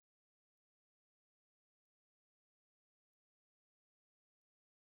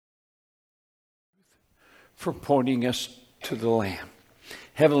for pointing us to the Lamb.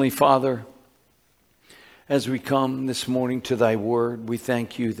 Heavenly Father, as we come this morning to thy word, we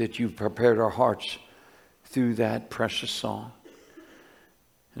thank you that you've prepared our hearts through that precious song.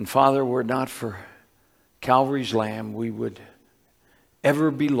 And Father, were it not for Calvary's Lamb, we would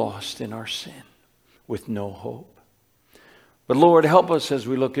ever be lost in our sin with no hope. But Lord, help us as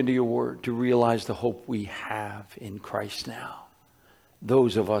we look into your word to realize the hope we have in Christ now.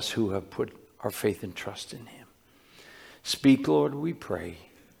 Those of us who have put our faith and trust in him. Speak, Lord, we pray.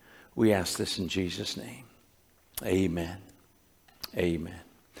 We ask this in Jesus' name. Amen. Amen.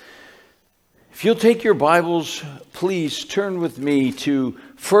 If you'll take your Bibles, please turn with me to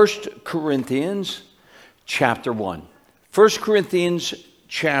 1 Corinthians chapter 1. 1 Corinthians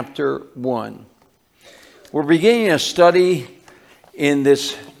chapter 1. We're beginning a study in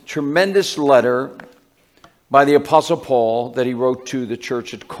this tremendous letter by the Apostle Paul that he wrote to the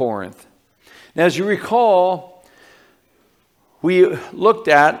church at Corinth. Now, as you recall, we looked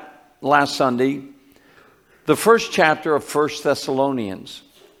at last Sunday the first chapter of 1 Thessalonians.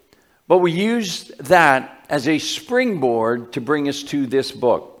 But we used that as a springboard to bring us to this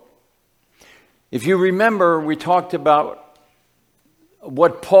book. If you remember, we talked about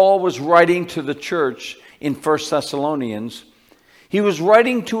what Paul was writing to the church in 1 Thessalonians. He was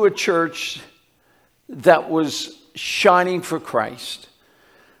writing to a church that was shining for Christ.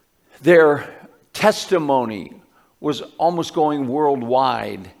 Their testimony was almost going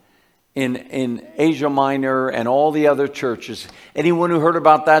worldwide in Asia Minor and all the other churches. Anyone who heard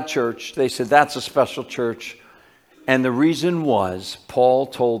about that church, they said, that's a special church. And the reason was, Paul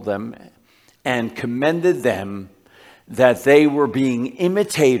told them and commended them that they were being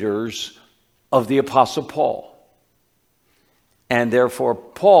imitators of the Apostle Paul. And therefore,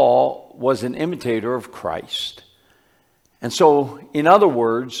 Paul was an imitator of Christ. And so, in other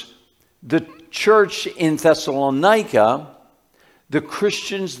words, the church in Thessalonica, the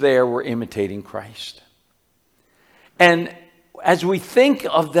Christians there were imitating Christ. And as we think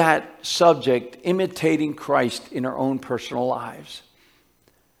of that subject, imitating Christ in our own personal lives,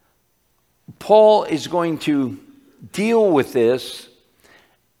 Paul is going to deal with this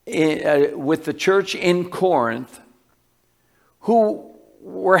with the church in Corinth who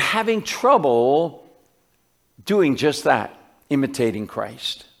were having trouble doing just that, imitating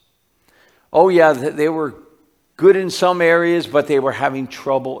Christ. Oh yeah, they were good in some areas, but they were having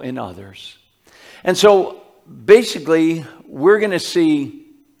trouble in others. And so basically, we're going to see,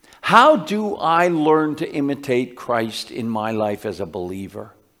 how do I learn to imitate Christ in my life as a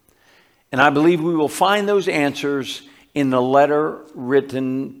believer? And I believe we will find those answers in the letter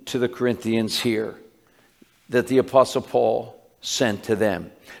written to the Corinthians here that the Apostle Paul sent to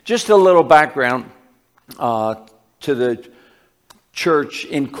them. Just a little background to the church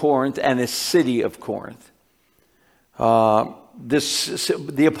in Corinth and the city of Corinth.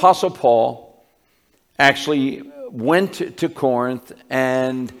 The Apostle Paul actually went to Corinth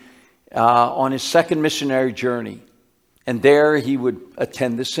and on his second missionary journey. And there he would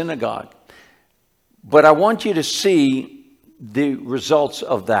attend the synagogue. But I want you to see the results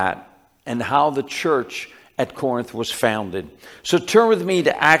of that and how the church at Corinth was founded. So turn with me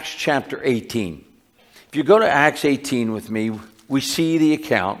to Acts chapter 18. If you go to Acts 18 with me, we see the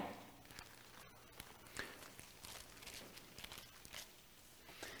account.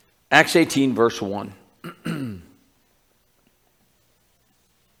 Acts 18, verse 1.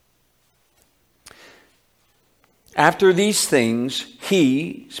 After these things,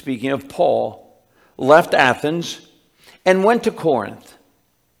 he, speaking of Paul, left Athens and went to Corinth.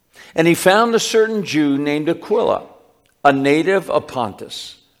 And he found a certain Jew named Aquila, a native of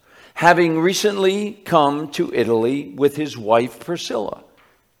Pontus, having recently come to Italy with his wife Priscilla,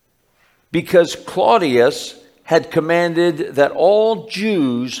 because Claudius had commanded that all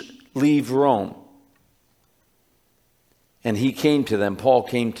Jews leave Rome. And he came to them, Paul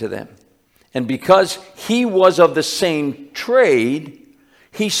came to them. And because he was of the same trade,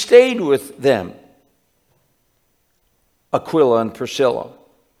 he stayed with them, Aquila and Priscilla.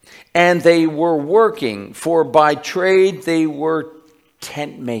 And they were working, for by trade they were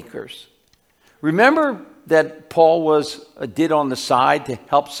tent makers. Remember that Paul did on the side to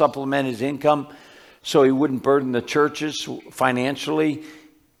help supplement his income so he wouldn't burden the churches financially?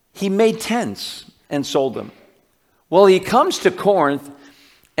 He made tents and sold them. Well, he comes to Corinth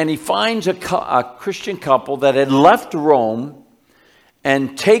and he finds a Christian couple that had left Rome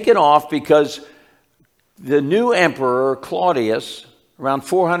and taken off because the new emperor, Claudius, around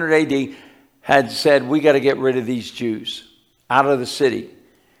 400 AD, had said, we got to get rid of these Jews out of the city.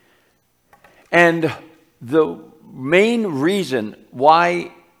 And the main reason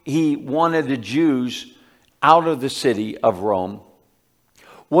why he wanted the Jews out of the city of Rome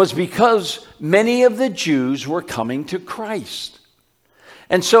was because many of the Jews were coming to Christ.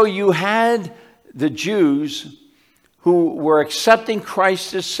 And so you had the Jews who were accepting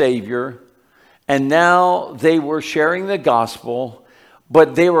Christ as Savior, and now they were sharing the gospel,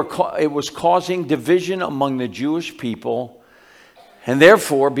 but it was causing division among the Jewish people. And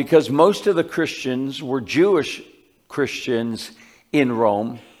therefore, because most of the Christians were Jewish Christians in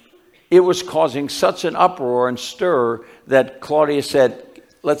Rome, it was causing such an uproar and stir that Claudius said,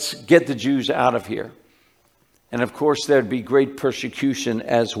 let's get the Jews out of here. And of course, there'd be great persecution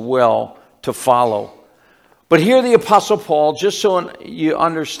as well to follow. But here the Apostle Paul, just so you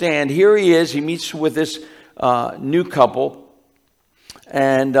understand, here he is. He meets with this new couple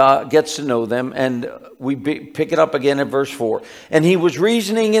and gets to know them. And we pick it up again at verse 4. And he was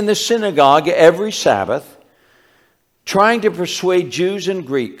reasoning in the synagogue every Sabbath, trying to persuade Jews and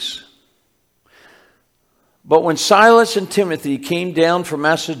Greeks. But when Silas and Timothy came down from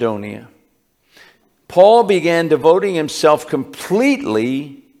Macedonia, Paul began devoting himself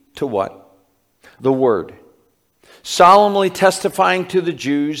completely to what? The Word, solemnly testifying to the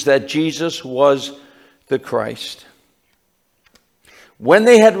Jews that Jesus was the Christ. When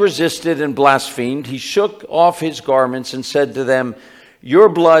they had resisted and blasphemed, he shook off his garments and said to them, your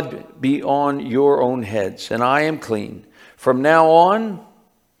blood be on your own heads, and I am clean. From now on,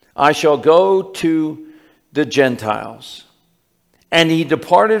 I shall go to the Gentiles. And he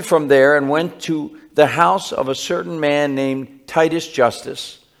departed from there and went to the house of a certain man named Titus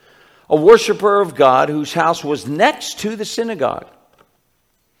Justus, a worshiper of God, whose house was next to the synagogue.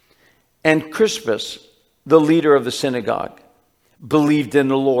 And Crispus, the leader of the synagogue, believed in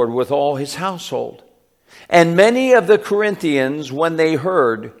the Lord with all his household. And many of the Corinthians, when they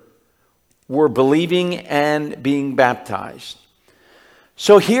heard, were believing and being baptized.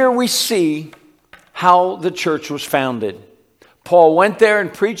 So here we see how the church was founded. Paul went there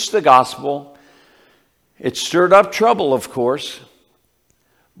and preached the gospel. It stirred up trouble, of course,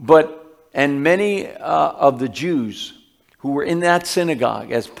 and many of the Jews who were in that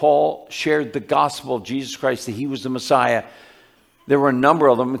synagogue, as Paul shared the gospel of Jesus Christ, that he was the Messiah, there were a number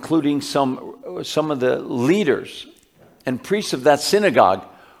of them, including some of the leaders and priests of that synagogue,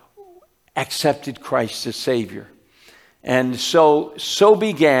 accepted Christ as Savior. And so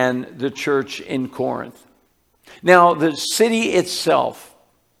began the church in Corinth. Now, the city itself,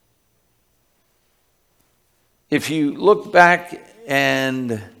 if you look back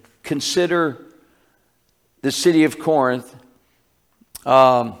and consider the city of Corinth,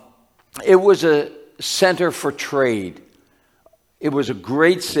 it was a center for trade. It was a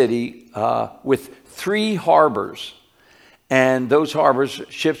great city with 3 harbors. And those harbors,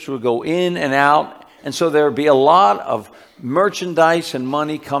 ships would go in and out. And so there would be a lot of merchandise and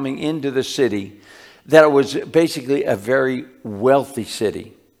money coming into the city, that it was basically a very wealthy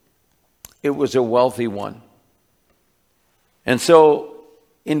city. It was a wealthy one. And so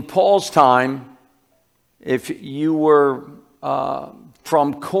in Paul's time, if you were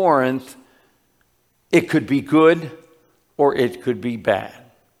from Corinth, it could be good or it could be bad.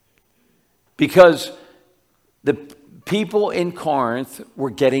 Because the people in Corinth were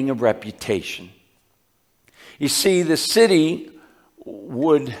getting a reputation. You see, the city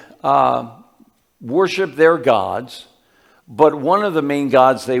would worship their gods, but one of the main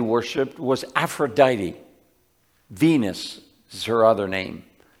gods they worshipped was Aphrodite. Venus is her other name,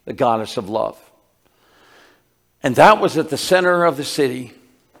 the goddess of love. And that was at the center of the city.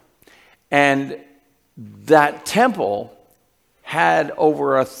 And that temple had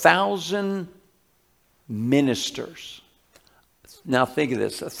over 1,000 ministers. Now think of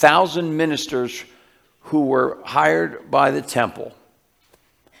this, 1,000 ministers who were hired by the temple,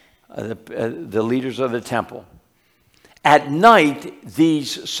 the leaders of the temple. At night,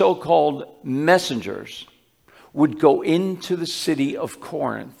 these so-called messengers would go into the city of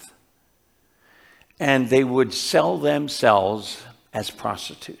Corinth, and they would sell themselves as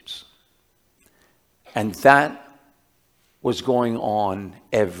prostitutes. And that was going on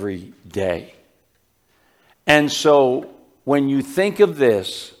every day. And so when you think of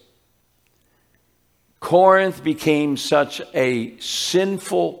this, Corinth became such a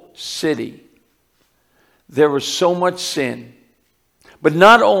sinful city. There was so much sin. But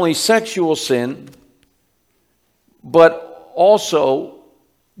not only sexual sin, but also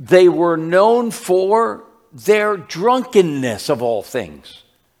they were known for their drunkenness, of all things.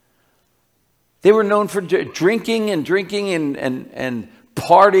 They were known for drinking and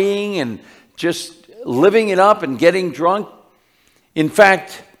partying and just living it up and getting drunk. In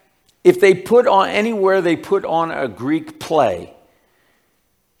fact, if they put on anywhere, they put on a Greek play.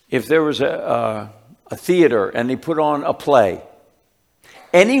 If there was a a theater and they put on a play,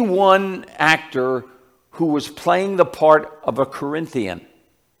 any one actor who was playing the part of a Corinthian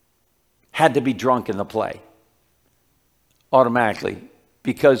had to be drunk in the play automatically,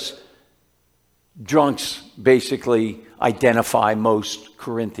 because drunks basically identify most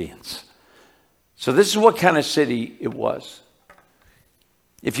Corinthians. So this is what kind of city it was.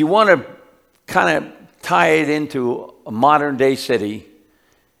 If you want to kind of tie it into a modern day city,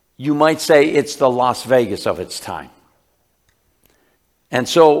 you might say it's the Las Vegas of its time. And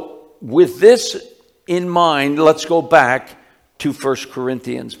so with this in mind, let's go back to 1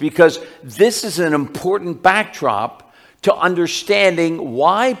 Corinthians, because this is an important backdrop to understanding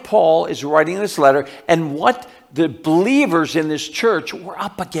why Paul is writing this letter and what the believers in this church were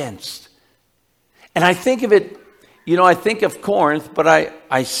up against. And I think of it, I think of Corinth, but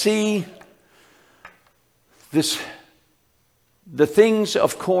I see the things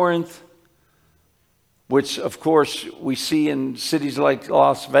of Corinth, which of course we see in cities like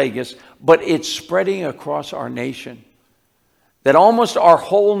Las Vegas, but it's spreading across our nation. That almost our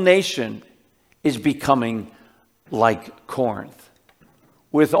whole nation is becoming like Corinth,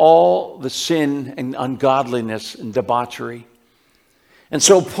 with all the sin and ungodliness and debauchery. And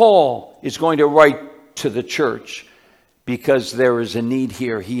so Paul is going to write to the church because there is a need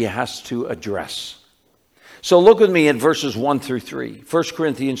here he has to address. So look with me at verses 1 through 3. 1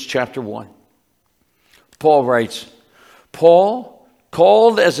 Corinthians chapter 1. Paul writes, Paul,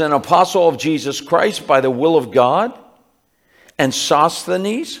 called as an apostle of Jesus Christ by the will of God, and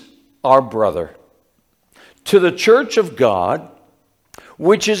Sosthenes, our brother, to the church of God,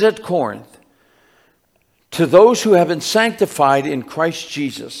 which is at Corinth, to those who have been sanctified in Christ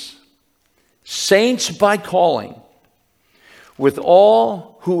Jesus, saints by calling, with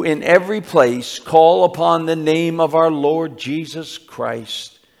all who in every place call upon the name of our Lord Jesus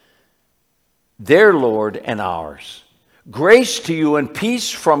Christ, their Lord and ours. Grace to you and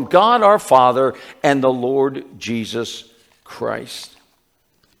peace from God our Father and the Lord Jesus Christ.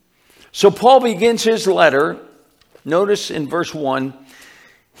 So Paul begins his letter. Notice in verse 1,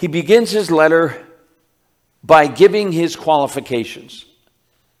 he begins his letter by giving his qualifications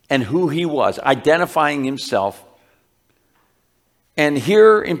and who he was, identifying himself. And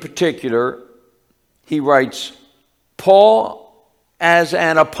here in particular, he writes, Paul, as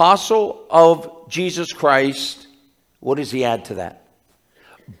an apostle of Jesus Christ, what does he add to that?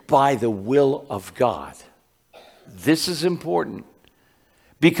 By the will of God. This is important,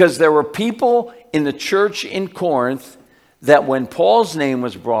 because there were people in the church in Corinth that when Paul's name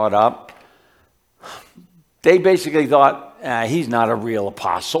was brought up, they basically thought, he's not a real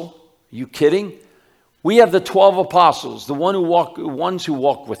apostle. Are you kidding? We have the 12 apostles, the ones who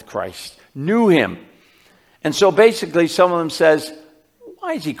walked with Christ, knew him. And so basically some of them says,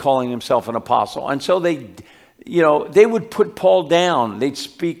 why is he calling himself an apostle? And so they would put Paul down. They'd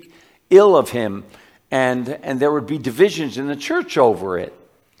speak ill of him, and there would be divisions in the church over it.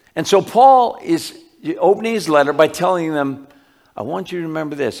 And so Paul is opening his letter by telling them, I want you to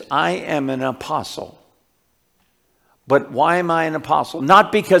remember this. I am an apostle. But why am I an apostle?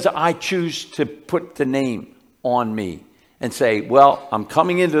 Not because I choose to put the name on me and say, well, I'm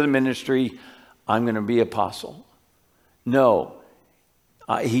coming into the ministry, I'm going to be apostle. No.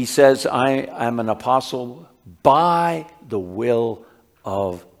 He says, I am an apostle by the will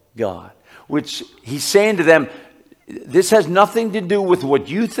of God. Which he's saying to them, this has nothing to do with what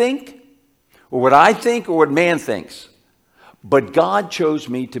you think, or what I think, or what man thinks. But God chose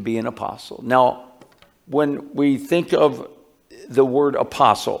me to be an apostle. Now, when we think of the word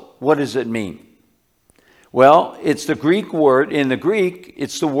apostle, what does it mean? Well, it's the Greek word. In the Greek,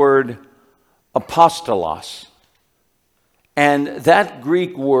 it's the word apostolos. And that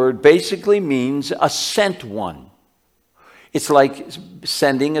Greek word basically means a sent one. It's like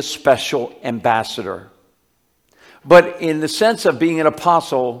sending a special ambassador. But in the sense of being an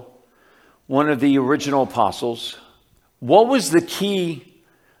apostle, one of the original apostles, what was the key,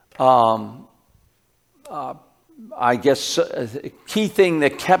 key thing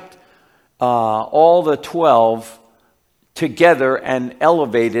that kept all the 12 together and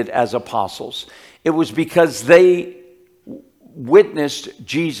elevated as apostles? It was because they witnessed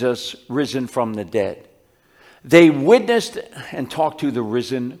Jesus risen from the dead. They witnessed and talked to the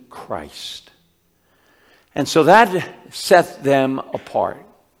risen Christ. And so that set them apart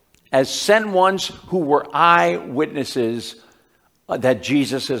as sent ones who were eyewitnesses that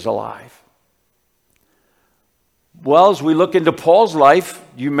Jesus is alive. Well, as we look into Paul's life,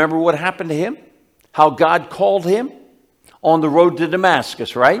 do you remember what happened to him? How God called him on the road to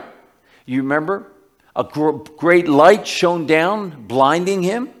Damascus, right? You remember? A great light shone down, blinding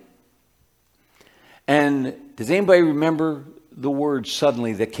him. And does anybody remember the word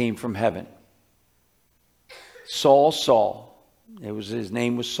suddenly that came from heaven? Saul, Saul. His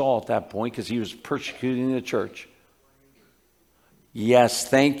name was Saul at that point because he was persecuting the church. Yes,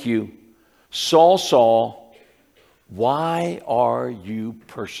 thank you. Saul, Saul, why are you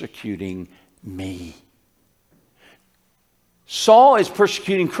persecuting me? Saul is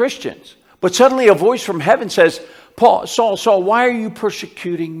persecuting Christians. But suddenly a voice from heaven says, Saul, Saul, why are you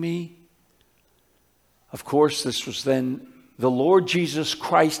persecuting me? Of course, this was then the Lord Jesus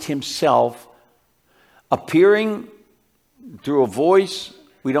Christ himself appearing through a voice.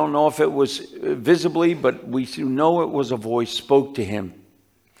 We don't know if it was visibly, but we know it was a voice spoke to him.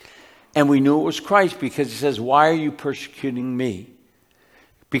 And we knew it was Christ because he says, why are you persecuting me?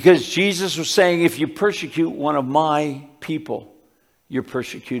 Because Jesus was saying, if you persecute one of my people, you're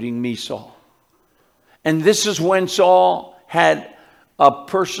persecuting me, Saul. And this is when Saul had a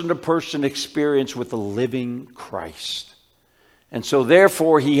person-to-person experience with the living Christ. And so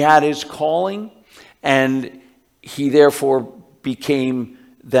therefore he had his calling, and he therefore became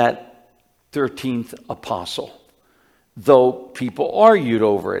that 13th apostle, though people argued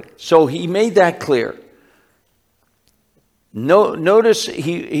over it. So he made that clear. Notice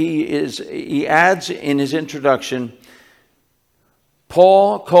he adds in his introduction,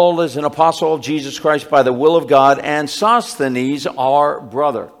 Paul, called as an apostle of Jesus Christ by the will of God, and Sosthenes, our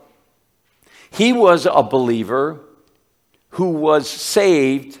brother. He was a believer who was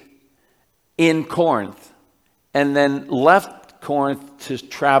saved in Corinth and then left Corinth to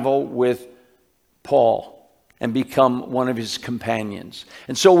travel with Paul and become one of his companions.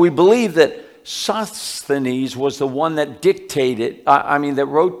 And so we believe that Sosthenes was the one that that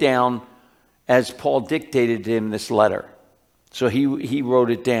wrote down as Paul dictated to him this letter. So he wrote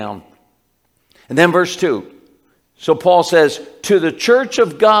it down. And then verse 2. So Paul says, to the church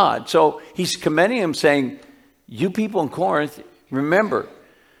of God. So he's commending him, saying, you people in Corinth, remember,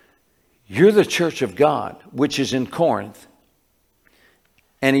 you're the church of God, which is in Corinth.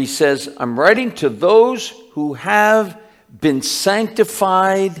 And he says, I'm writing to those who have been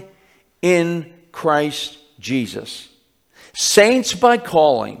sanctified in Christ Jesus, saints by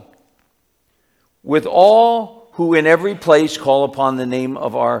calling, with all who in every place call upon the name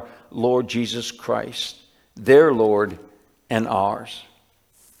of our Lord Jesus Christ, their Lord and ours.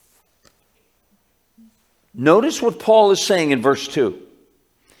 Notice what Paul is saying in verse 2.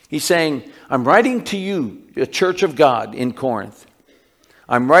 He's saying, I'm writing to you, the church of God in Corinth.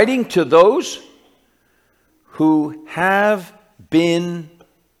 I'm writing to those who have been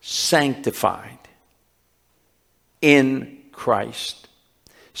sanctified in Christ.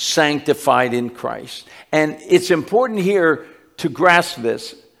 Sanctified in Christ. And it's important here to grasp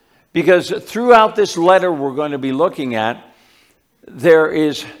this, because throughout this letter we're going to be looking at, there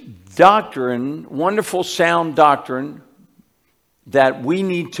is doctrine, wonderful sound doctrine that we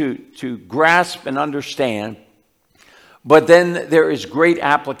need to grasp and understand. But then there is great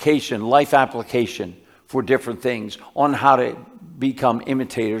application, life application for different things on how to become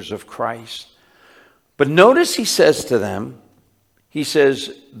imitators of Christ. But notice he says to them, he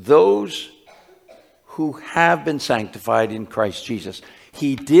says, those who have been sanctified in Christ Jesus.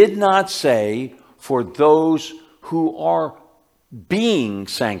 He did not say for those who are being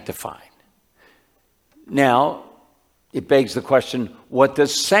sanctified. Now, it begs the question, what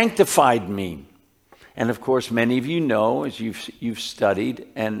does sanctified mean? And of course, many of you know, as you've studied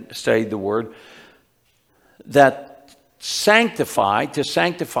the word, that to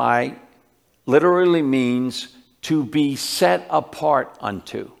sanctify literally means to be set apart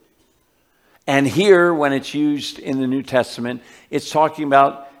unto. And here, when it's used in the New Testament, it's talking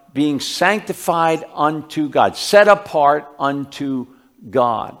about being sanctified unto God, set apart unto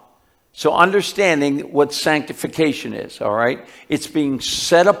God. So understanding what sanctification is, all right? It's being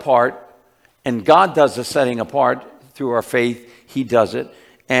set apart, and God does the setting apart through our faith. He does it,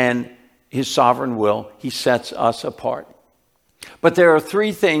 and his sovereign will, he sets us apart. But there are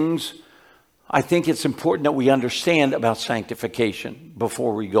three things I think it's important that we understand about sanctification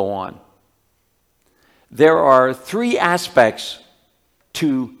before we go on. There are three aspects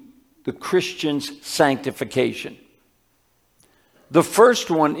to the Christian's sanctification. The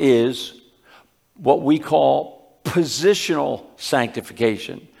first one is what we call positional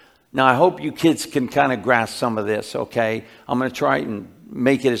sanctification. Now, I hope you kids can kind of grasp some of this, okay? I'm going to try and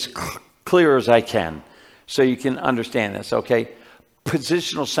make it as clear as I can so you can understand this, okay?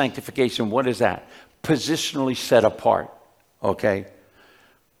 Positional sanctification, what is that? Positionally set apart, okay?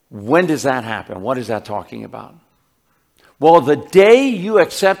 When does that happen? What is that talking about? Well, the day you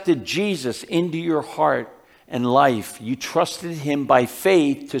accepted Jesus into your heart and life, you trusted him by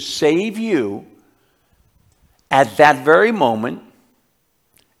faith to save you, At that very moment,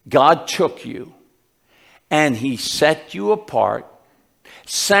 God took you and he set you apart,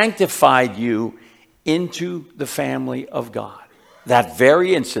 sanctified you into the family of God. That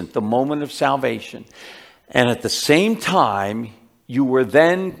very instant, the moment of salvation. And at the same time, you were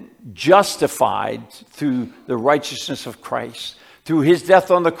then justified through the righteousness of Christ, through his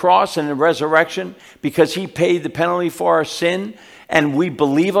death on the cross and the resurrection, because he paid the penalty for our sin, and we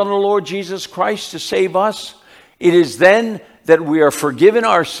believe on the Lord Jesus Christ to save us. It is then that we are forgiven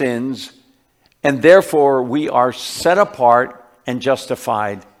our sins, and therefore we are set apart and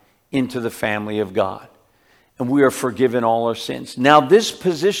justified into the family of God. And we are forgiven all our sins. Now, this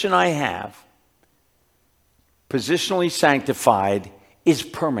position I have, positionally sanctified, is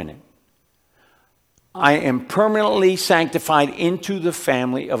permanent. I am permanently sanctified into the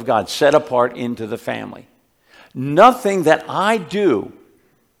family of God, set apart into the family. Nothing that I do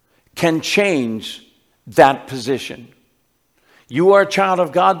can change that position. You are a child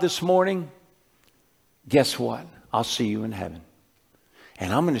of God this morning. Guess what? I'll see you in heaven.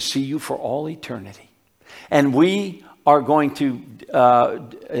 And I'm going to see you for all eternity. And we are going to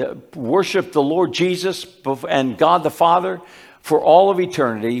worship the Lord Jesus and God the Father for all of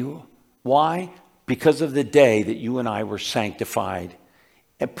eternity. Why? Because of the day that you and I were sanctified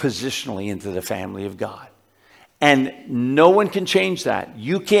positionally into the family of God. And no one can change that.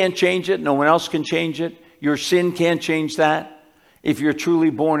 You can't change it. No one else can change it. Your sin can't change that. If you're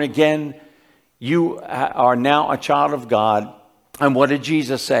truly born again, you are now a child of God. And what did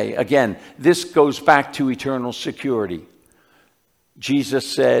Jesus say? Again, this goes back to eternal security. Jesus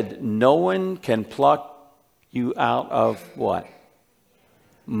said, no one can pluck you out of what?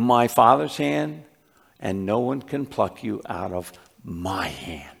 My Father's hand, and no one can pluck you out of my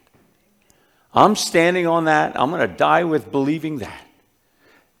hand. I'm standing on that. I'm going to die with believing that.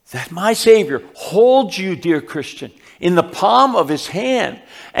 That my Savior holds you, dear Christian, in the palm of his hand.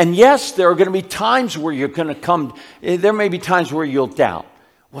 And yes, there are going to be times where you're going to come, there may be times where you'll doubt.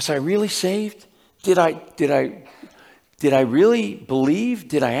 Was I really saved? Did I really believe?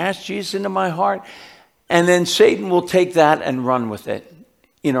 Did I ask Jesus into my heart? And then Satan will take that and run with it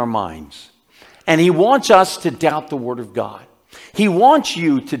in our minds. And he wants us to doubt the Word of God. He wants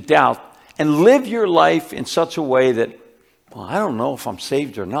you to doubt and live your life in such a way that, well, I don't know if I'm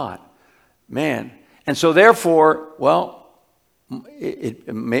saved or not. Man. And so therefore, well,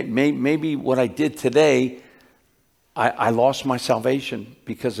 maybe what I did today, I lost my salvation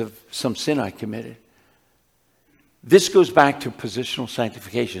because of some sin I committed. This goes back to positional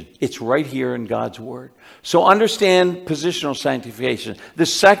sanctification. It's right here in God's Word. So understand positional sanctification. The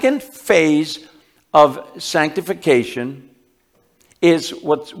second phase of sanctification is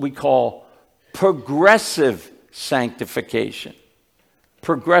what we call progressive sanctification.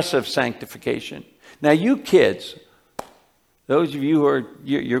 Progressive sanctification. Now, you kids, those of you who are,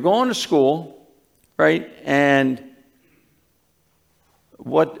 you're going to school, right? And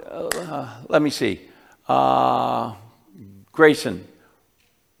what, let me see. Grayson,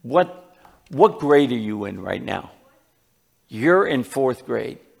 what grade are you in right now? You're in fourth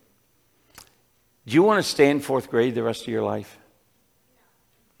grade. Do you want to stay in fourth grade the rest of your life?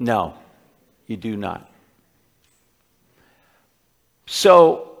 No, you do not.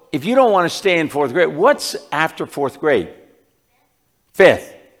 So, if you don't want to stay in fourth grade, what's after fourth grade?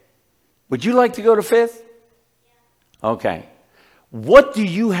 Fifth. Would you like to go to fifth? Okay. What do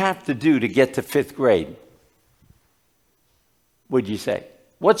you have to do to get to fifth grade? Would you say?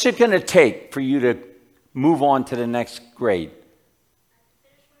 What's it going to take for you to move on to the next grade?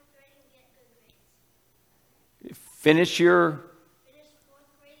 Finish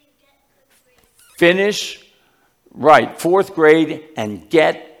fourth grade and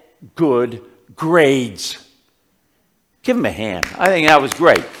get good grades. Give him a hand. I think that was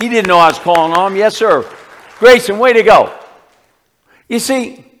great. He didn't know I was calling on him. Yes, sir. Grayson, way to go. You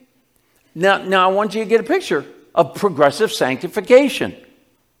see, now I want you to get a picture of progressive sanctification.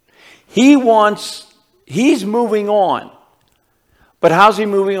 He's moving on. But how's he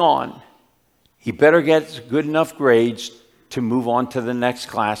moving on? He better get good enough grades to move on to the next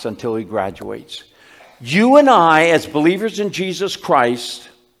class until he graduates. You and I, as believers in Jesus Christ,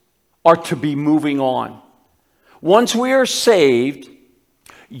 are to be moving on. Once we are saved,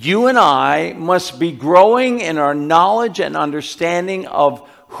 you and I must be growing in our knowledge and understanding of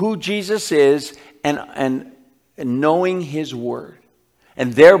who Jesus is and knowing his word,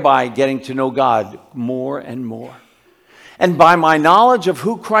 and thereby getting to know God more and more. And by my knowledge of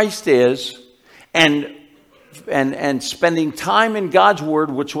who Christ is and spending time in God's word,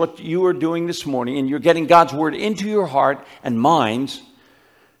 which what you are doing this morning, and you're getting God's word into your heart and minds,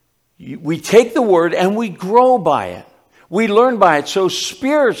 we take the word and we grow by it. We learn by it. So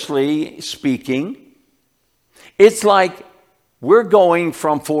spiritually speaking, it's like we're going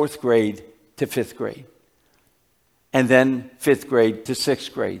from 4th grade to 5th grade. And then 5th grade to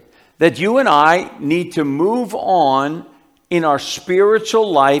 6th grade. That you and I need to move on in our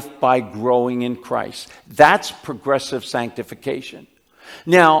spiritual life by growing in Christ. That's progressive sanctification.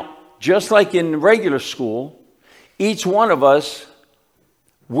 Now, just like in regular school, each one of us,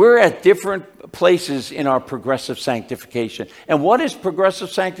 we're at different places in our progressive sanctification. And what is progressive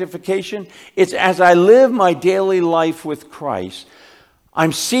sanctification? It's as I live my daily life with Christ,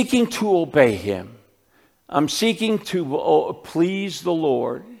 I'm seeking to obey Him. I'm seeking to please the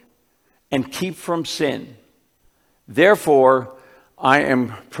Lord and keep from sin. Therefore, I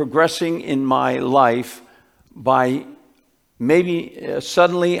am progressing in my life by maybe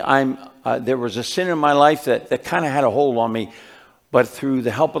suddenly there was a sin in my life that kind of had a hold on me. But through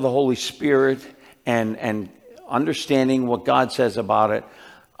the help of the Holy Spirit and understanding what God says about it,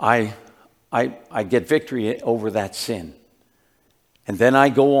 I get victory over that sin. And then I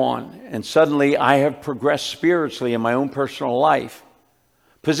go on, and suddenly I have progressed spiritually in my own personal life.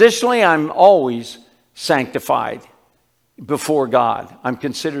 Positionally, I'm always sanctified before God. I'm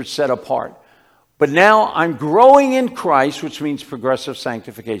considered set apart. But now I'm growing in Christ, which means progressive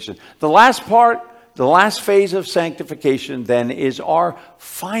sanctification. The last phase of sanctification then is our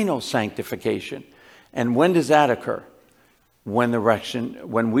final sanctification. And when does that occur? When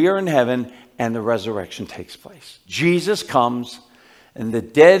we are in heaven and the resurrection takes place. Jesus comes and the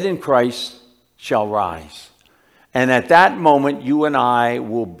dead in Christ shall rise. And at that moment, you and I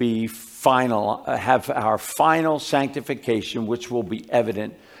will be have our final sanctification, which will be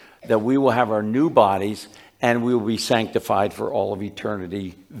evident that we will have our new bodies and we will be sanctified for all of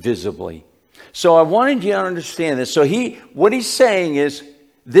eternity visibly. So I wanted you to understand this. So what he's saying is,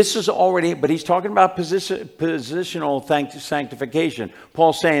 this is already, but he's talking about positional sanctification.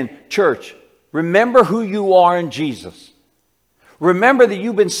 Paul's saying, church, remember who you are in Jesus. Remember that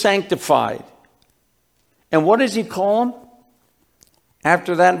you've been sanctified. And what does he call them?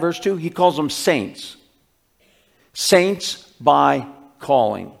 After that, in verse 2, he calls them saints. Saints by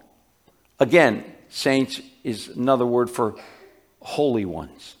calling. Again, saints is another word for holy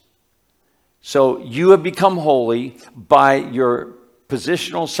ones. So you have become holy by your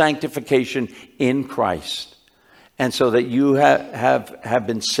positional sanctification in Christ. And so that you have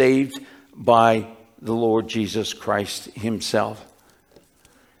been saved by the Lord Jesus Christ himself.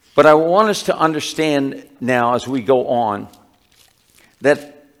 But I want us to understand now as we go on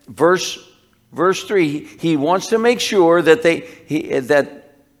that verse 3, he wants to make sure that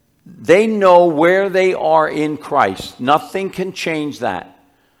they know where they are in Christ. Nothing can change that.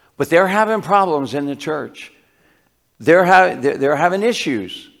 But they're having problems in the church. They're having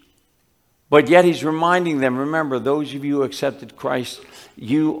issues. But yet he's reminding them, remember, those of you who accepted Christ,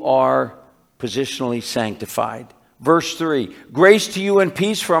 you are positionally sanctified. Verse 3, grace to you and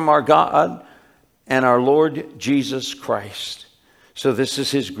peace from our God and our Lord Jesus Christ. So this is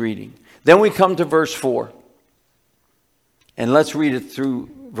his greeting. Then we come to verse 4. And let's read it through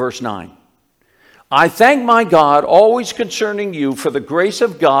verse 9. I thank my God always concerning you for the grace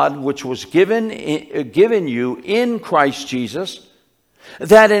of God which was given you in Christ Jesus,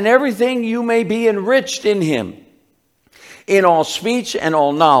 that in everything you may be enriched in him, in all speech and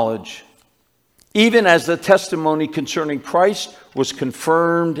all knowledge, even as the testimony concerning Christ was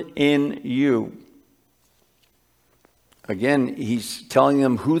confirmed in you. Again, he's telling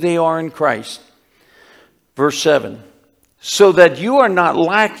them who they are in Christ. Verse 7. So that you are not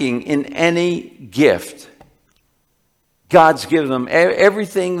lacking in any gift. God's given them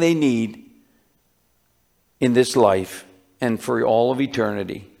everything they need in this life and for all of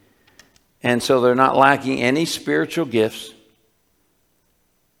eternity. And so they're not lacking any spiritual gifts.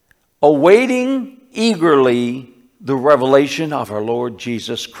 Awaiting eagerly the revelation of our Lord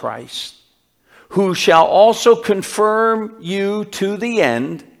Jesus Christ, who shall also confirm you to the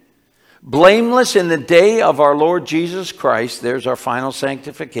end, blameless in the day of our Lord Jesus Christ. There's our final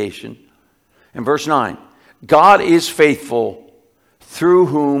sanctification. And verse 9, God is faithful, through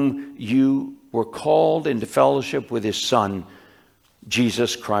whom you were called into fellowship with his Son,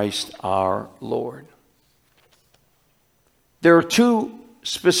 Jesus Christ our Lord. There are two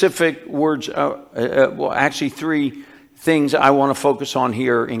specific words, actually three things I want to focus on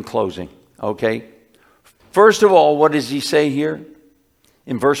here in closing. Okay? First of all, what does he say here?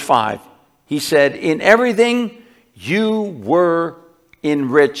 In verse 5, he said, in everything you were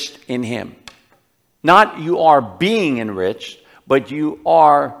enriched in him. Not you are being enriched, but you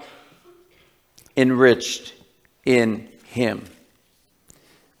are enriched in him.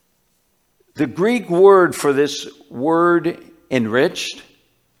 The Greek word for this word enriched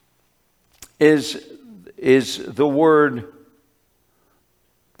is the word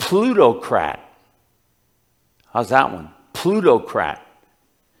plutocrat. How's that one? Plutocrat.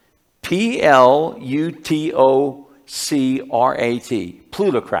 Plutocrat.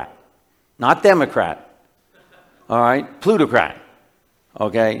 Plutocrat. Not Democrat. All right? Plutocrat.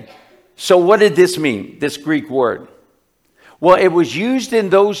 Okay? So what did this mean, this Greek word? Well, it was used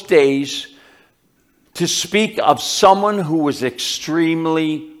in those days to speak of someone who was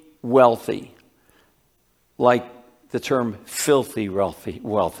extremely wealthy. Like the term filthy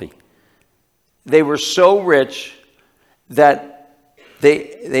wealthy. They were so rich that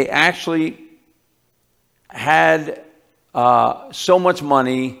they actually had so much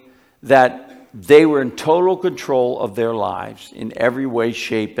money that they were in total control of their lives in every way,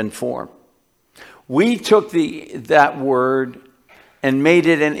 shape, and form. We took that word and made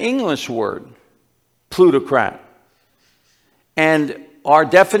it an English word, plutocrat. And our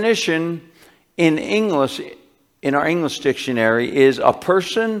definition in English, in our English dictionary, is a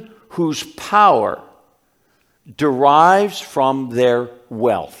person whose power derives from their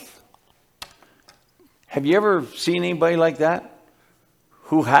wealth. Have you ever seen anybody like that?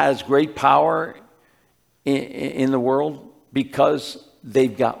 Who has great power in the world because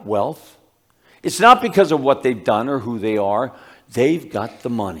they've got wealth? It's not because of what they've done or who they are. They've got the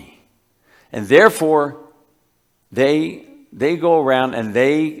money. And therefore, they go around and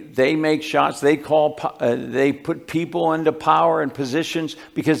they make shots. They put people into power and positions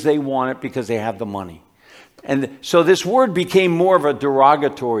because they want it, because they have the money. And so this word became more of a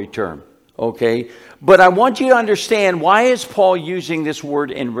derogatory term. Okay? But I want you to understand, why is Paul using this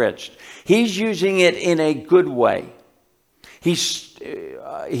word enriched? He's using it in a good way. He's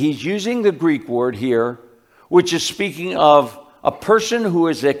using the Greek word here, which is speaking of a person who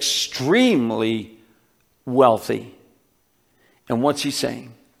is extremely wealthy. And what's he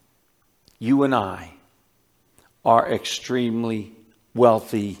saying? You and I are extremely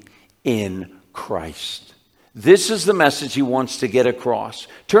wealthy in Christ. This is the message he wants to get across.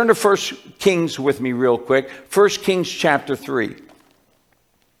 Turn to 1 Kings with me real quick. 1 Kings chapter 3.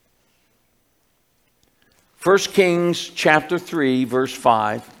 1 Kings chapter 3, verse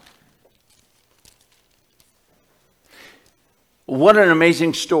 5. What an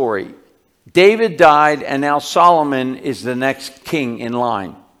amazing story. David died, and now Solomon is the next king in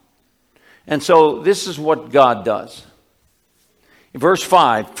line. And so this is what God does. In verse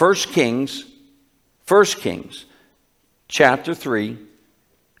 5, 1 Kings chapter 3,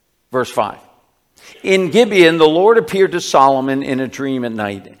 verse 5. In Gibeon, the Lord appeared to Solomon in a dream at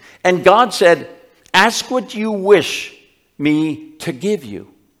night. And God said, ask what you wish me to give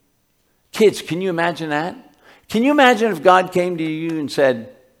you. Kids, can you imagine that? Can you imagine if God came to you and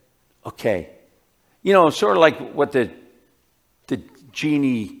said, okay, you know, sort of like what the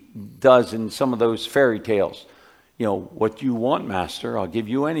genie does in some of those fairy tales. You know, what you want, master, I'll give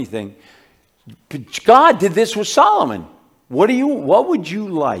you anything. But God did this with Solomon. What would you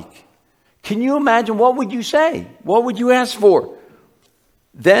like? Can you imagine? What would you say? What would you ask for?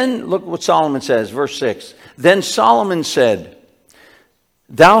 Then look what Solomon says, verse 6. Then Solomon said,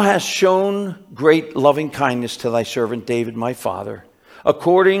 thou hast shown great loving kindness to thy servant David my father,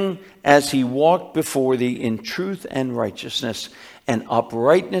 according as he walked before thee in truth and righteousness and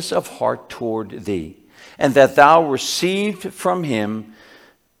uprightness of heart toward thee, and that thou hast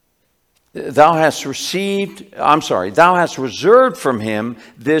reserved from him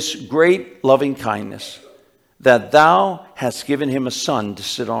this great loving kindness, that thou hast given him a son to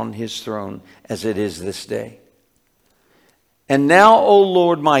sit on his throne, as it is this day. And now, O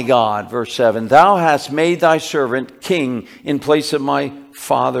Lord my God, verse 7, thou hast made thy servant king in place of my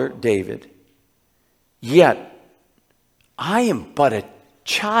father David. Yet I am but a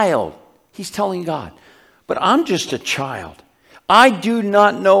child. He's telling God, but I'm just a child. I do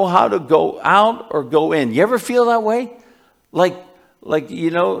not know how to go out or go in. You ever feel that way? Like you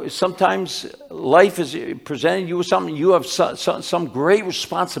know, sometimes life is presenting you with something. You have some great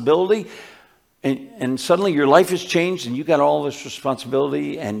responsibility. And suddenly your life has changed and you got all this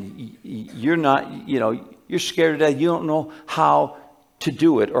responsibility and you're not, you know, you're scared to death. You don't know how to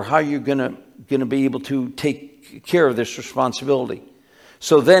do it or how you're going to be able to take care of this responsibility.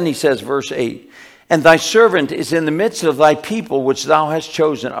 So then he says, verse 8, and thy servant is in the midst of thy people, which thou hast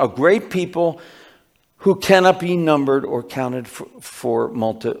chosen, a great people who cannot be numbered or counted for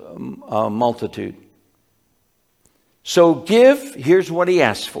multitude. So here's what he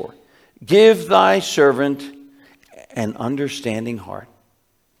asks for. Give thy servant an understanding heart,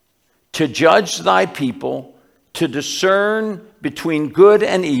 to judge thy people, to discern between good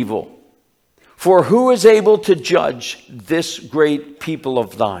and evil. For who is able to judge this great people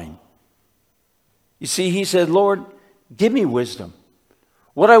of thine? You see, he said, Lord, give me wisdom.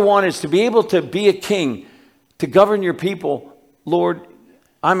 What I want is to be able to be a king, to govern your people. Lord,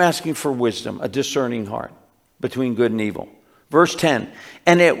 I'm asking for wisdom, a discerning heart between good and evil. Verse 10,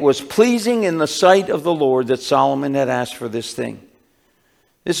 and it was pleasing in the sight of the Lord that Solomon had asked for this thing.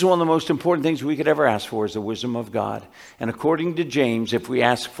 This is one of the most important things we could ever ask for, is the wisdom of God. And according to James, if we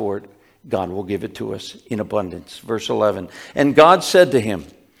ask for it, God will give it to us in abundance. Verse 11, and God said to him,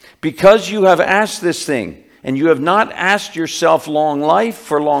 because you have asked this thing, and you have not asked yourself long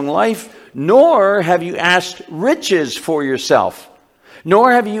life, nor have you asked riches for yourself,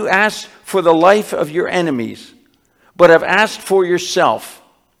 nor have you asked for the life of your enemies, but have asked for yourself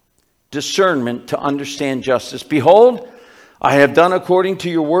discernment to understand justice. Behold, I have done according to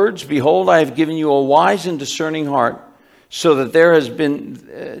your words. Behold, I have given you a wise and discerning heart, so that there has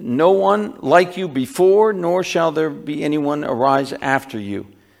been no one like you before, nor shall there be anyone arise after you.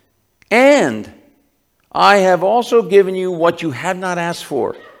 And I have also given you what you have not asked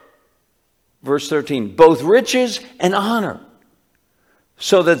for. Verse 13, both riches and honor,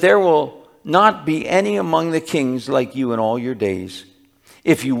 so that there will not be any among the kings like you in all your days,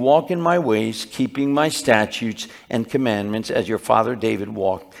 if you walk in my ways, keeping my statutes and commandments as your father David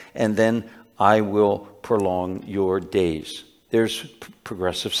walked, and then I will prolong your days. There's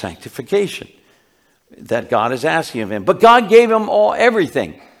progressive sanctification that God is asking of him. But God gave him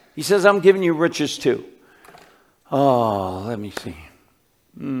everything. He says, I'm giving you riches too. Oh, let me see.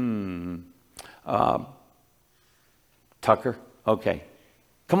 Tucker? Okay.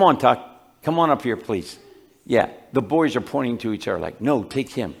 Come on, Tuck. Come on up here, please. Yeah, the boys are pointing to each other like, no, take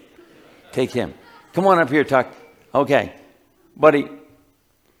him. Take him. Come on up here, Tuck. Okay. Buddy,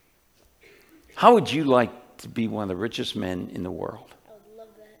 how would you like to be one of the richest men in the world? I would love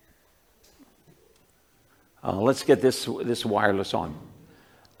that. Let's get this wireless on.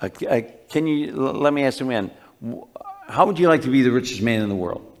 Can you, let me ask you, man, how would you like to be the richest man in the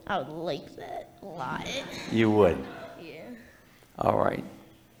world? I would like that a lot. You would? Yeah. All right.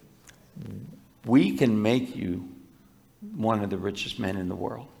 We can make you one of the richest men in the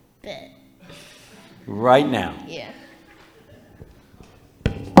world. Bet. Right now. Yeah.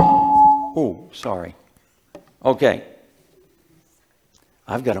 Oh, sorry. Okay.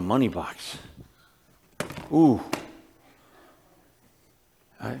 I've got a money box. Ooh.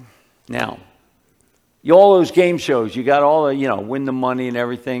 Now, all those game shows, you got all the, win the money and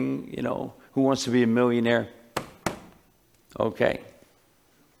everything, Who Wants to Be a Millionaire? Okay.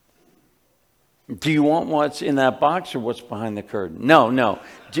 Do you want what's in that box or what's behind the curtain? No.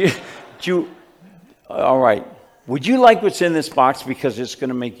 Do you, all right. Would you like what's in this box because it's going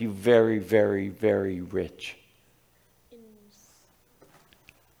to make you very, very, very rich?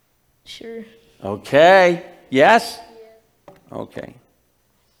 Sure. Okay. Yes? Yeah. Okay.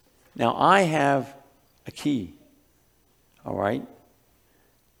 Now, I have a key. All right?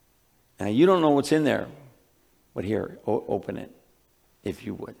 Now, you don't know what's in there. But here, open it, if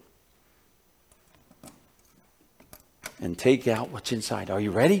you would. And take out what's inside. Are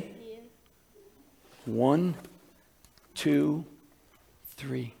you ready? Yeah. 1, 2,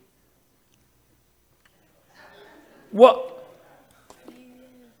 3. What?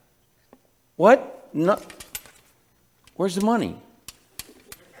 What? No. Where's the money?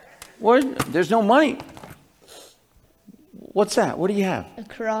 There's no money. What's that? What do you have? A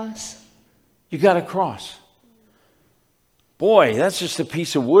cross. You got a cross. Boy, that's just a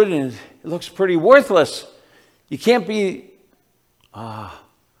piece of wood and it looks pretty worthless. You can't be... do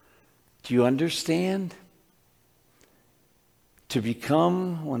you understand? To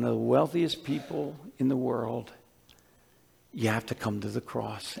become one of the wealthiest people in the world, you have to come to the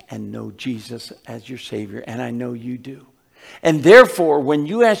cross and know Jesus as your Savior. And I know you do. And therefore, when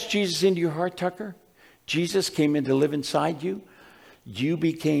you ask Jesus into your heart, Tucker, Jesus came in to live inside you. You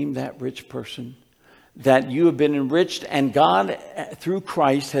became that rich person, that you have been enriched, and God, through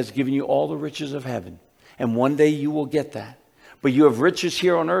Christ, has given you all the riches of heaven. And one day you will get that. But you have riches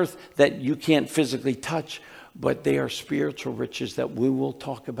here on earth that you can't physically touch, but they are spiritual riches that we will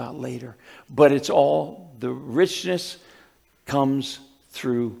talk about later. But it's all, the richness comes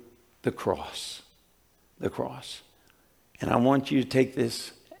through the cross. The cross. And I want you to take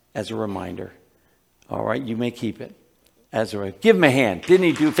this as a reminder. All right, you may keep it as a... Give him a hand. Didn't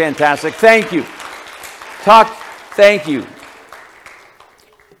he do fantastic? Thank you. Tuck, thank you.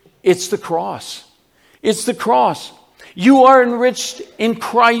 It's the cross. It's the cross. You are enriched in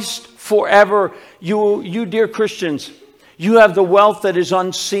Christ forever. You dear Christians, You have the wealth that is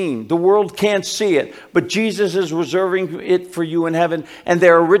unseen. The world can't see it, but Jesus is reserving it for you in heaven. And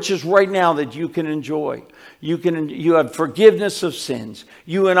there are riches right now that you can enjoy. You have forgiveness of sins.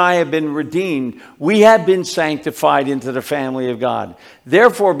 You and I have been redeemed. We have been sanctified into the family of God.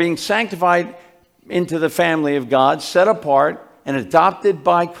 Therefore, being sanctified into the family of God, set apart and adopted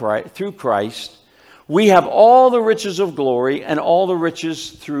by Christ, through Christ, we have all the riches of glory and all the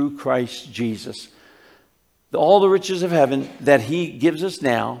riches through Christ Jesus. All the riches of heaven that he gives us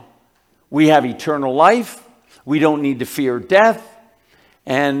now. We have eternal life. We don't need to fear death.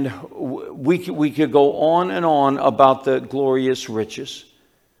 And we could go on and on about the glorious riches.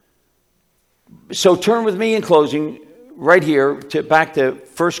 So turn with me in closing right here back to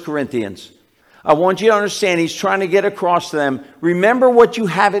 1 Corinthians. I want you to understand he's trying to get across to them. Remember what you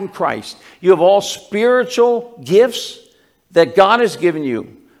have in Christ. You have all spiritual gifts that God has given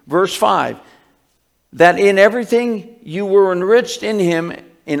you. Verse 5. That in everything you were enriched in him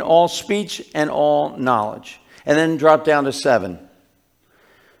in all speech and all knowledge. And then drop down to 7.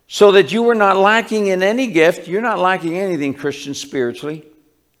 So that you were not lacking in any gift. You're not lacking anything, Christian, spiritually.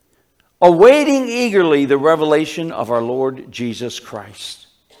 Awaiting eagerly the revelation of our Lord Jesus Christ.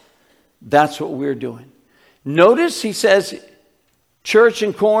 That's what we're doing. Notice he says, church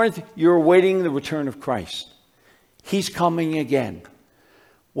in Corinth, you're awaiting the return of Christ. He's coming again.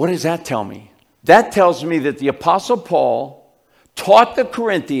 What does that tell me? That tells me that the Apostle Paul taught the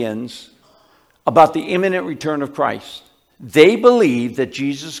Corinthians about the imminent return of Christ. They believed that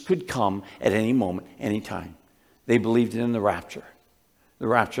Jesus could come at any moment, any time. They believed in the rapture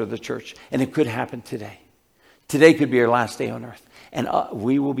of the church. And it could happen today. Today could be our last day on earth. And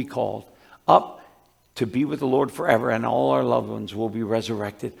we will be called up to be with the Lord forever, and all our loved ones will be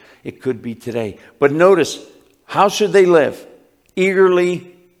resurrected. It could be today. But notice, how should they live?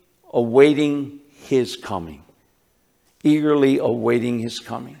 Eagerly awaiting his coming. Eagerly awaiting his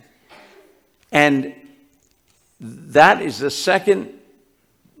coming. And that is the second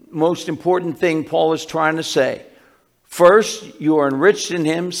most important thing Paul is trying to say. First, you are enriched in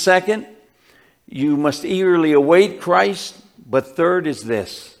him. Second, you must eagerly await Christ. But third is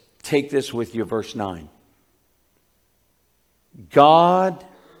this. Take this with you, verse 9. God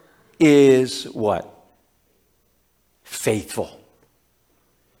is what? Faithful.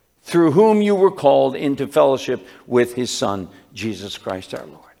 Through whom you were called into fellowship with his Son, Jesus Christ our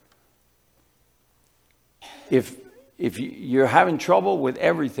Lord. If you're having trouble with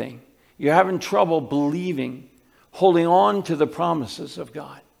everything, you're having trouble believing, holding on to the promises of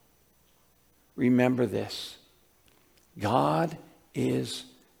God, remember this. God is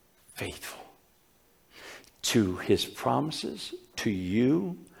faithful to his promises, to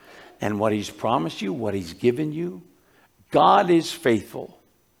you, and what he's promised you, what he's given you. God is faithful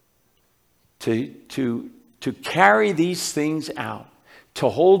to carry these things out, to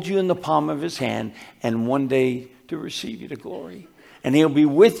hold you in the palm of his hand, and one day to receive you to glory. And he'll be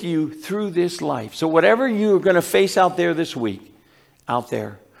with you through this life. So whatever you're going to face out there this week,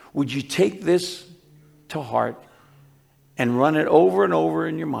 would you take this to heart and run it over and over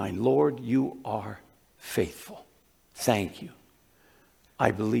in your mind? Lord, you are faithful. Thank you. I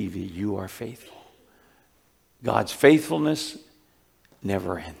believe that you are faithful. God's faithfulness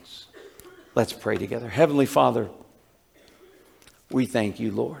never ends. Let's pray together. Heavenly Father, we thank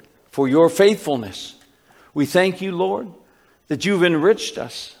you, Lord, for your faithfulness. We thank you, Lord, that you've enriched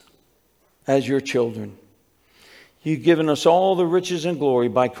us as your children. You've given us all the riches and glory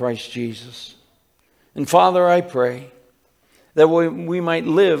by Christ Jesus. And Father, I pray that we might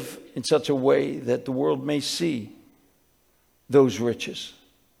live in such a way that the world may see those riches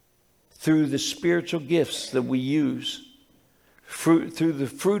through the spiritual gifts that we use, through the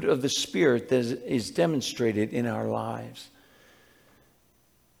fruit of the Spirit that is demonstrated in our lives.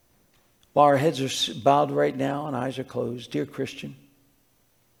 While our heads are bowed right now and eyes are closed, dear Christian,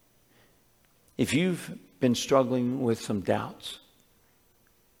 if you've been struggling with some doubts,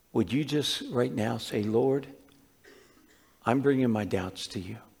 would you just right now say, Lord, I'm bringing my doubts to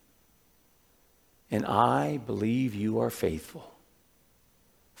you. And I believe you are faithful.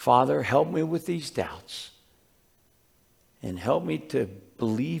 Father, help me with these doubts. And help me to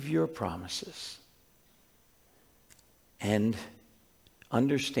believe your promises. And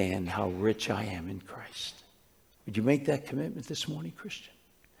understand how rich I am in Christ. Would you make that commitment this morning, Christian?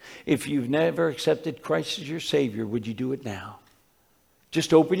 If you've never accepted Christ as your Savior, would you do it now?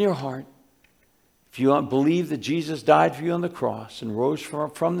 Just open your heart. If you believe that Jesus died for you on the cross and rose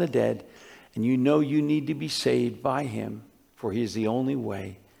from the dead, and you know you need to be saved by him, for he is the only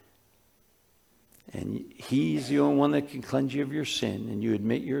way, and he's the only one that can cleanse you of your sin, and you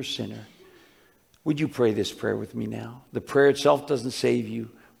admit you're a sinner, Would you pray this prayer with me now? The prayer itself doesn't save you,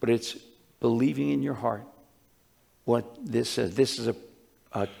 but it's believing in your heart what this says. This is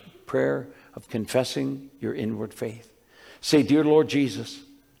a prayer of confessing your inward faith. Say, dear Lord Jesus,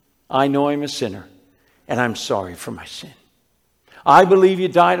 I know I'm a sinner, and I'm sorry for my sin. I believe you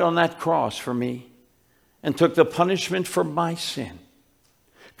died on that cross for me and took the punishment for my sin.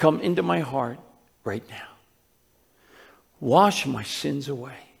 Come into my heart right now. Wash my sins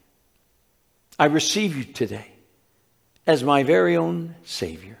away. I receive you today as my very own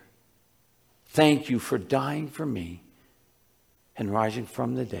Savior. Thank you for dying for me and rising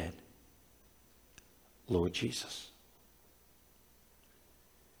from the dead, Lord Jesus.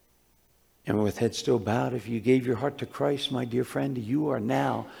 And with head still bowed, if you gave your heart to Christ, my dear friend, you are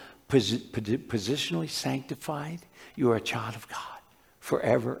now positionally sanctified. You are a child of God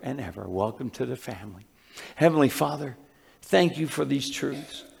forever and ever. Welcome to the family. Heavenly Father, thank you for these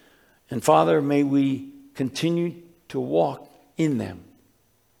truths. And Father, may we continue to walk in them,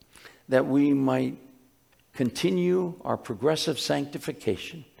 that we might continue our progressive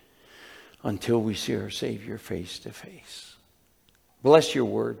sanctification until we see our Savior face to face. Bless your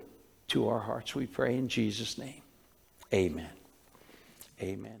word to our hearts, we pray in Jesus' name. Amen.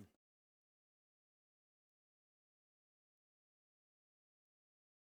 Amen.